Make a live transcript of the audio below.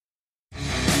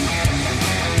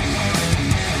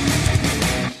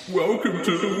Welcome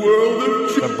to the world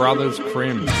of... The Brothers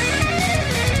Crim.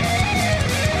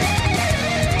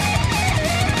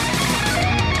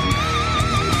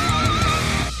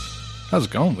 How's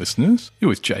it going, listeners? You're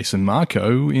with Jason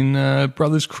Marco in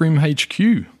Brothers Crim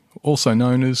HQ, also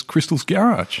known as Crystal's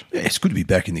Garage. Yeah, it's good to be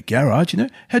back in the garage, you know.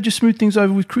 How'd you smooth things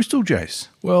over with Crystal, Jace?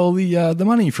 Well, the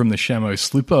money from the Shamo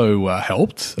Slippo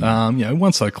helped.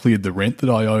 Once I cleared the rent that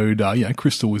I owed,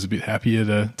 Crystal was a bit happier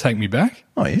to take me back.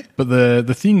 Oh, yeah? But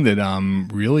the thing that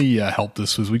really helped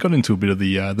us was we got into a bit of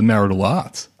the marital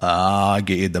arts. I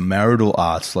get you. The marital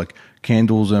arts, like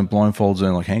candles and blindfolds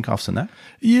and like handcuffs and that?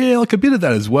 Yeah, like a bit of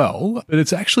that as well. But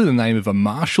it's actually the name of a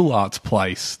martial arts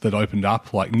place that opened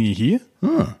up like near here.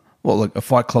 Huh. Well, like a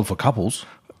fight club for couples?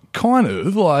 Kind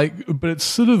of, but it's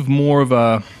sort of more of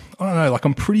a, I don't know, like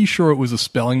I'm pretty sure it was a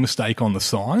spelling mistake on the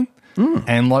sign.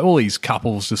 And like all these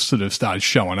couples just sort of started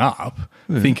showing up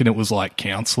thinking it was like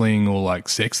counselling or like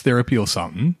sex therapy or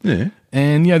something. Yeah.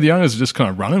 And the owners are just kind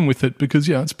of running with it because,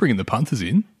 it's bringing the punters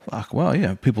in. Fuck, well,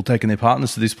 yeah. People taking their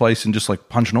partners to this place and just like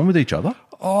punching on with each other?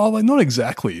 Oh, like not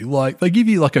exactly. Like they give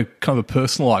you like a kind of a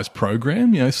personalised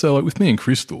program, So like with me and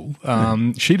Crystal,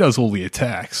 she does all the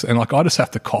attacks, and like I just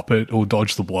have to cop it or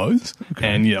dodge the blows. Okay.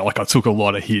 And like I took a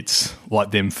lot of hits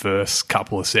like them first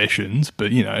couple of sessions,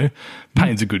 but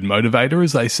pain's a good motivator,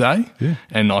 as they say. Yeah.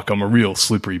 And like I'm a real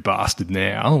slippery bastard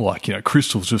now. Like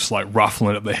Crystal's just like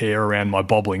ruffling at the hair around my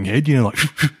bobbling head. Like.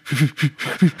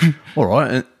 All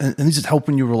right, and is it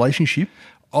helping your relationship?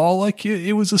 Oh, like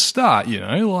it was a start,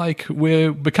 like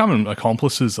we're becoming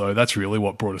accomplices though. That's really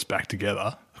what brought us back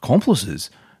together. Accomplices?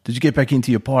 Did you get back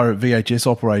into your pirate VHS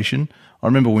operation? I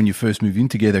remember when you first moved in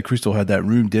together, Crystal had that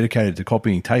room dedicated to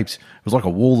copying tapes. It was like a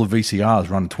wall of VCRs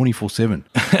running 24/7.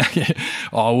 Yeah.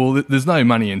 Oh, well, there's no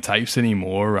money in tapes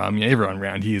anymore. Everyone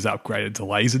around here is upgraded to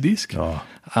Laserdisc.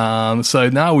 Oh. So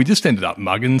no, we just ended up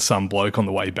mugging some bloke on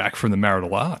the way back from the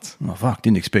marital arts. Oh, fuck,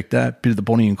 didn't expect that. Bit of the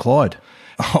Bonnie and Clyde.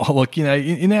 Oh, look,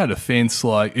 in our defence,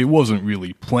 like, it wasn't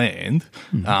really planned.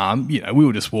 We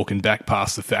were just walking back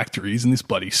past the factories and this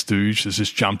bloody stooge has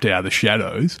just jumped out of the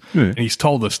shadows and he's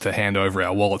told us to hand over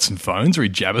our wallets and phones or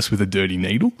he'd jab us with a dirty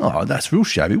needle. Oh, that's real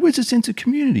shabby. Where's the sense of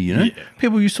community, Yeah.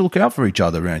 People used to look out for each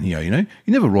other around here, You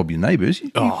never rob your neighbours. You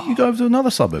go over to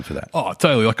another suburb for that. Oh,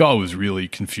 totally. Like, I was really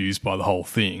confused by the whole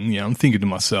thing. I'm thinking to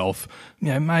myself,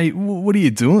 mate, what are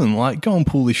you doing? Like, go and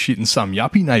pull this shit in some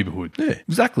yuppie neighbourhood. Yeah,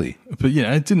 exactly. But,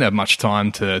 didn't have much time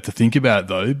to think about it,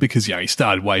 though, because, he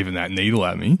started waving that needle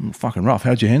at me. Fucking rough.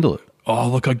 How'd you handle it? Oh,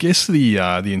 look, I guess the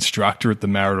instructor at the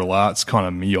marital arts kind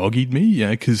of Miyagi'd me,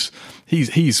 because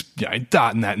he's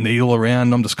darting that needle around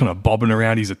and I'm just kind of bobbing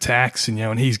around his attacks and,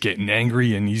 and he's getting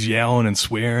angry and he's yelling and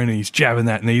swearing and he's jabbing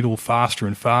that needle faster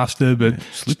and faster, but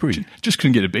slippery. Just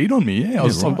couldn't get a beat on me, I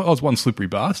was one slippery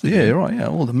bastard. Yeah, right, yeah.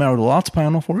 Well, the marital arts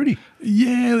paying off already.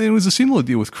 Yeah, it was a similar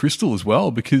deal with Crystal as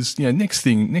well because, next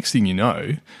thing you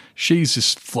know, she's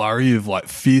just flurry of like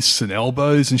fists and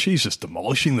elbows and she's just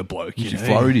demolishing the bloke. She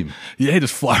flurried him. Yeah,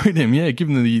 just flurried him. Yeah, give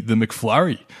him the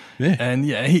McFlurry. Yeah. And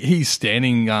he's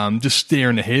standing just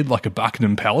staring ahead like a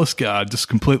Buckingham Palace guard, just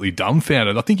completely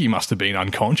dumbfounded. I think he must have been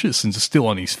unconscious and just still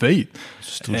on his feet.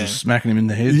 Still just smacking him in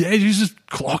the head? Yeah, she's just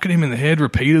clocking him in the head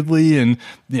repeatedly and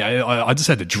I just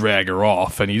had to drag her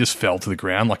off and he just fell to the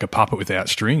ground like a puppet without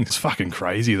strings. It's fucking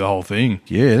crazy, the whole thing.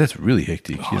 Yeah, that's really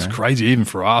hectic. It's crazy even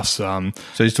for us. So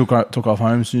he took off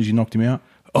home as soon as you knocked him out?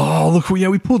 Oh, look,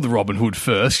 we pulled the Robin Hood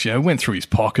first, went through his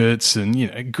pockets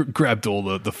and, grabbed all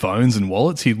the phones and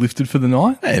wallets he'd lifted for the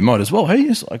night. Hey, might as well, hey?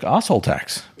 It's like arsehole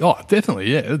tax. Oh, definitely,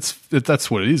 yeah.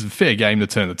 That's what it is. A fair game to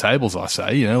turn the tables, I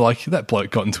say. Like that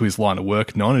bloke got into his line of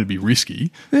work, it'd be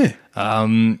risky. Yeah.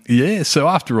 So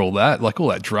after all that, like all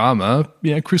that drama,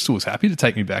 Crystal was happy to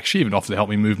take me back. She even offered to help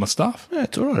me move my stuff. Yeah,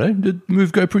 it's all right, eh? Did the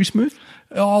move go pretty smooth?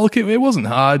 Oh, look, it wasn't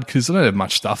hard because I don't have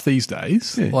much stuff these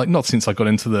days. Yeah. Like, not since I got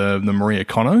into the Maria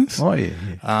Connos. Oh,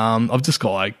 yeah. I've just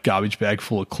got, like, garbage bag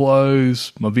full of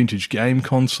clothes, my vintage game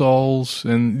consoles,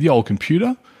 and the old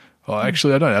computer. Oh,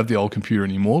 actually, I don't have the old computer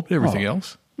anymore, but everything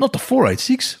else. Not the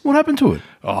 486. What happened to it?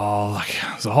 Oh, like,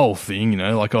 it was a whole thing,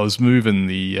 Like, I was moving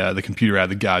the computer out of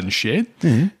the garden shed.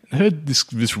 Mm-hmm. I heard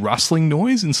this rustling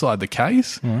noise inside the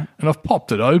case, and I've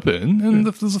popped it open, and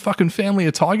there's a fucking family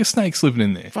of tiger snakes living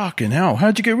in there. Fucking hell.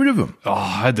 How'd you get rid of them? Oh,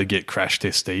 I had to get Crash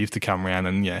Test Steve to come around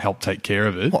and help take care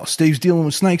of it. What, Steve's dealing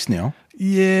with snakes now?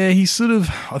 Yeah,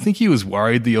 I think he was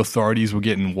worried the authorities were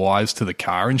getting wise to the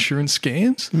car insurance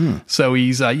scams. So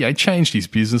he's changed his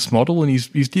business model and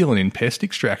he's dealing in pest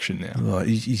extraction now.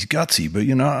 He's gutsy, but,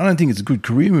 I don't think it's a good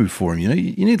career move for him.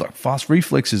 You need like fast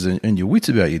reflexes and your wits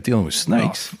about you dealing with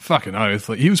snakes. Oh, fucking oath.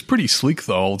 Like, he was pretty slick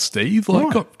though, old Steve.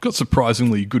 Like, got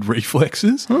surprisingly good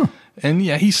reflexes. And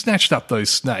yeah, he snatched up those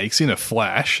snakes in a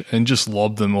flash and just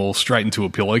lobbed them all straight into a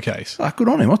pillowcase. Ah, good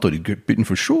on him. I thought he'd get bitten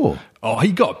for sure. Oh,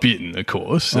 he got bitten, of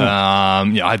course. I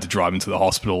had to drive him to the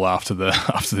hospital after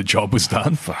the job was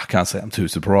done. I can't say I'm too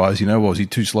surprised. Was he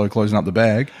too slow closing up the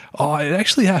bag? Oh, it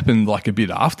actually happened like a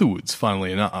bit afterwards,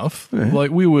 funnily enough. Yeah.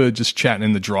 Like we were just chatting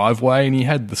in the driveway and he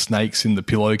had the snakes in the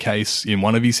pillowcase in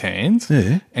one of his hands.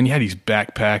 Yeah. And he had his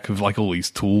backpack of like all his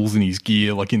tools and his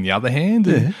gear like in the other hand.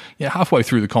 And halfway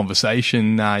through the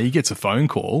conversation, he gets a phone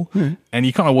call and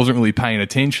he kind of wasn't really paying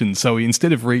attention. So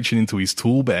instead of reaching into his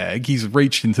tool bag, he's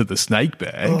reached into the snake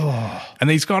bag. And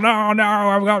he's gone, oh no,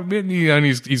 I've got bitten. And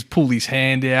he's pulled his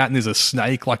hand out and there's a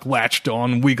snake like latched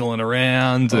on, wiggling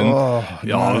around. And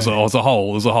it was a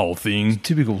whole thing.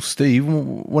 Typical Steve.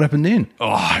 What happened then?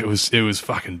 Oh, it was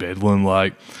fucking bedlam.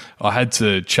 Like I had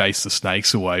to chase the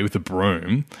snakes away with a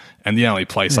broom. And the only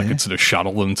place I could sort of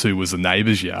shuttle them to was the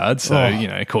neighbour's yard. So,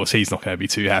 of course, he's not going to be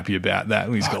too happy about that.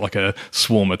 He's got like a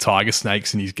swarm of tiger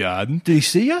snakes in his garden. Did he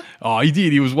see you? Oh, he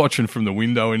did. He was watching from the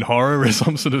window in horror as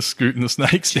I'm sort of scooting the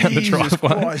snakes down the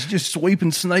driveway. Christ, just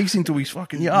sweeping snakes into his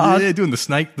fucking yard. Yeah, doing the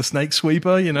snake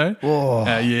sweeper,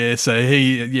 So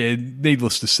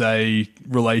needless to say,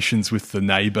 relations with the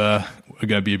neighbour are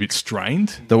going to be a bit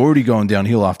strained. They were already going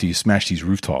downhill after you smashed his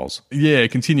roof tiles. Yeah,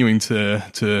 continuing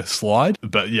to slide.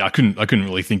 But yeah, I couldn't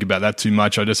really think about that too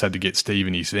much. I just had to get Steve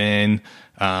in his van.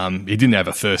 He didn't have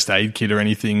a first aid kit or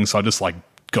anything, so I just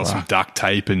got some duct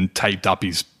tape and taped up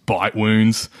his bite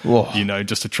wounds,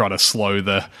 just to try to slow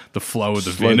the flow of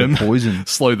the venom.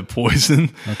 Slow the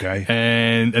poison. Okay.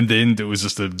 And then there was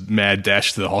just a mad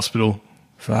dash to the hospital.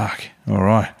 Fuck. All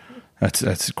right.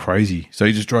 That's crazy. So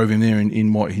you just drove him there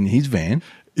in his van?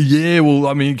 Yeah, well,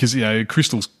 I mean, because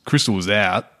Crystal was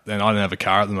out, and I didn't have a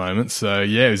car at the moment, so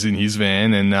yeah, it was in his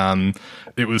van, and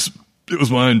it was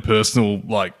my own personal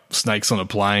like snakes on a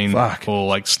plane, or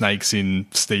like snakes in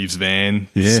Steve's van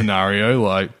scenario,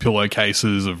 like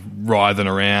pillowcases of writhing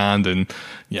around, and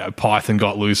Python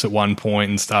got loose at one point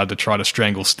and started to try to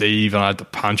strangle Steve, and I had to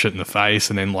punch it in the face,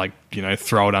 and then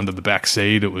throw it under the back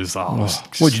seat. It was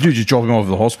what'd you do? Just drop him off at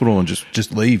the hospital and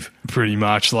just leave? Pretty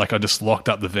much. Like I just locked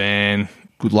up the van.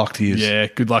 Good luck to you. Yeah,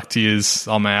 good luck to you.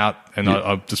 I'm out, and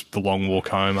I just the long walk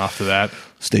home after that.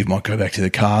 Steve might go back to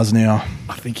the cars now.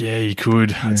 I think he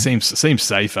could. Yeah. It seems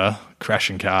safer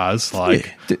crashing cars,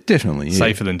 definitely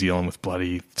safer than dealing with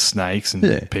bloody snakes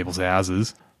and people's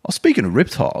houses. Oh, speaking of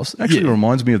reptiles, actually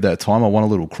reminds me of that time I won a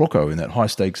little croco in that high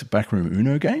stakes backroom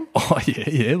Uno game. Oh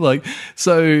yeah. Like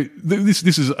so,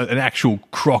 this is an actual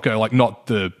croco, like not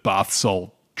the bath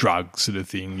salt drug sort of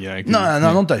thing, No,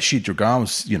 not that shit your guy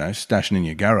was, stashing in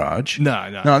your garage.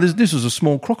 No. This was a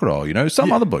small crocodile.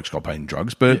 Some other blokes got paid in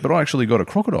drugs, but I actually got a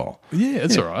crocodile. Yeah,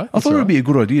 that's all right. I thought it would be a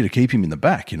good idea to keep him in the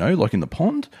back, like in the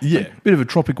pond. Yeah, bit of a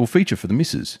tropical feature for the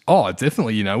missus. Oh,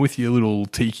 definitely. With your little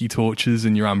tiki torches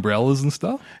and your umbrellas and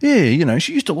stuff. Yeah,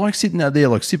 she used to like sitting out there,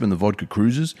 like sipping the vodka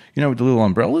cruisers, with the little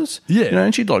umbrellas. Yeah,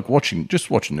 and she'd like watching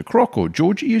the croc, or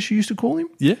Georgie, as she used to call him.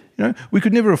 Yeah, we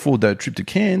could never afford that trip to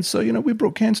Cairns, so we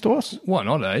brought Cairns to us. Why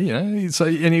not, So,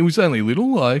 and he was only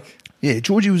little, like. Yeah,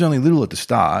 Georgie was only little at the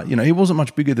start. He wasn't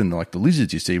much bigger than like the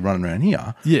lizards you see running around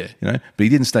here. Yeah. But he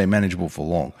didn't stay manageable for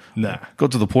long. Nah.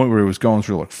 Got to the point where he was going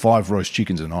through like 5 roast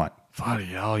chickens a night. Bloody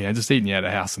hell, just eating you out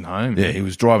of house and home. Yeah, he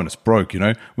was driving us broke,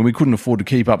 When we couldn't afford to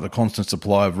keep up the constant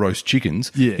supply of roast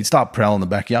chickens, he'd start prowling the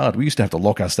backyard. We used to have to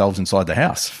lock ourselves inside the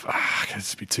house. Fuck,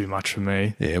 it'd be too much for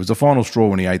me. Yeah, it was the final straw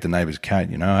when he ate the neighbour's cat,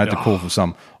 I had to call for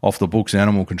some off-the-books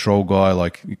animal control guy,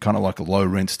 kind of like a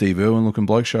low-rent Steve Irwin-looking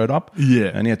bloke showed up.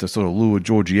 Yeah. And he had to sort of lure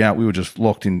Georgie out. We were just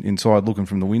locked inside looking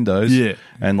from the windows. Yeah.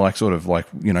 And lasso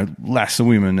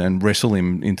him and wrestle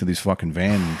him into this fucking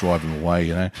van and drive him away,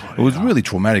 It was really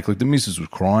traumatic. Like the missus was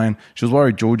crying. She was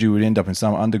worried Georgie would end up in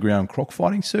some underground croc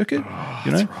fighting circuit,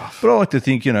 That's rough. But I like to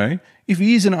think, if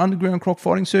he is in an underground croc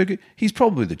fighting circuit, he's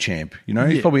probably the champ,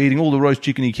 He's probably eating all the roast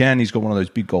chicken he can. He's got one of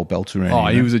those big gold belts around. Oh,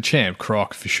 he was a champ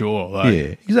croc for sure.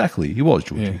 Yeah, exactly. He was,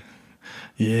 Georgie.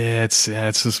 Yeah, it's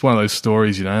just one of those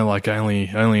stories, like only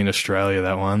in Australia,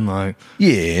 that one. Like,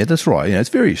 yeah, that's right. Yeah, it's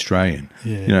very Australian.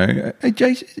 Yeah. Hey,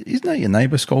 Jace, isn't that your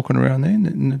neighbour skulking around there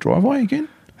in the driveway again?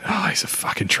 Oh, he's a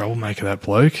fucking troublemaker, that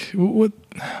bloke.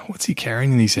 What's he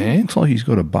carrying in his hand? Looks like he's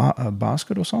got a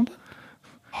basket or something.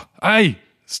 Hey,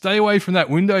 stay away from that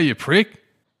window, you prick.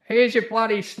 Here's your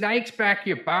bloody snakes back,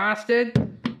 you bastard.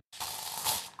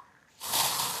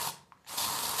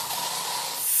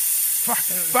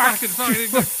 Fuck.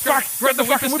 Grab the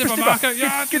whippersnipper, Marco.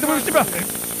 Yeah, get the whippersnipper.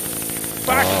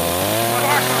 Fuck.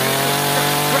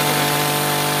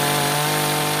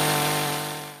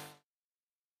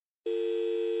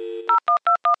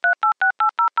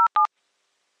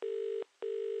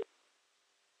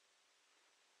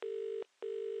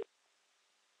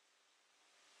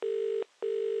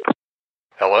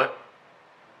 Hello?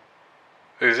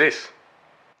 Who's this?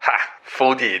 Ha!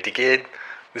 Fooled you, dickhead.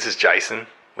 This is Jason.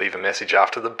 Leave a message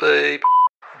after the beep.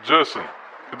 Jason,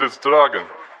 it is Dragon.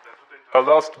 Our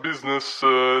last business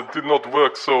did not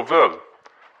work so well.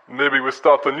 Maybe we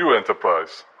start a new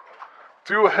enterprise.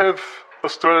 Do you have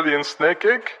Australian snake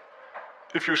egg?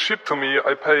 If you ship to me,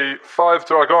 I pay 5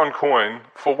 Dragon coin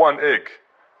for 1 egg.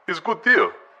 It's good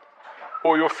deal.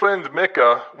 Or your friend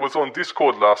Mecha was on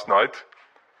Discord last night.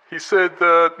 He said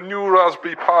new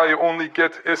Raspberry Pi only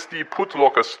get SD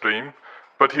putlocker stream,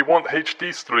 but he want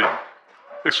HD stream.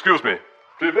 Excuse me.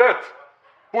 Привет!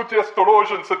 Будьте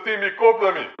осторожен с этими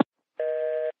коблами!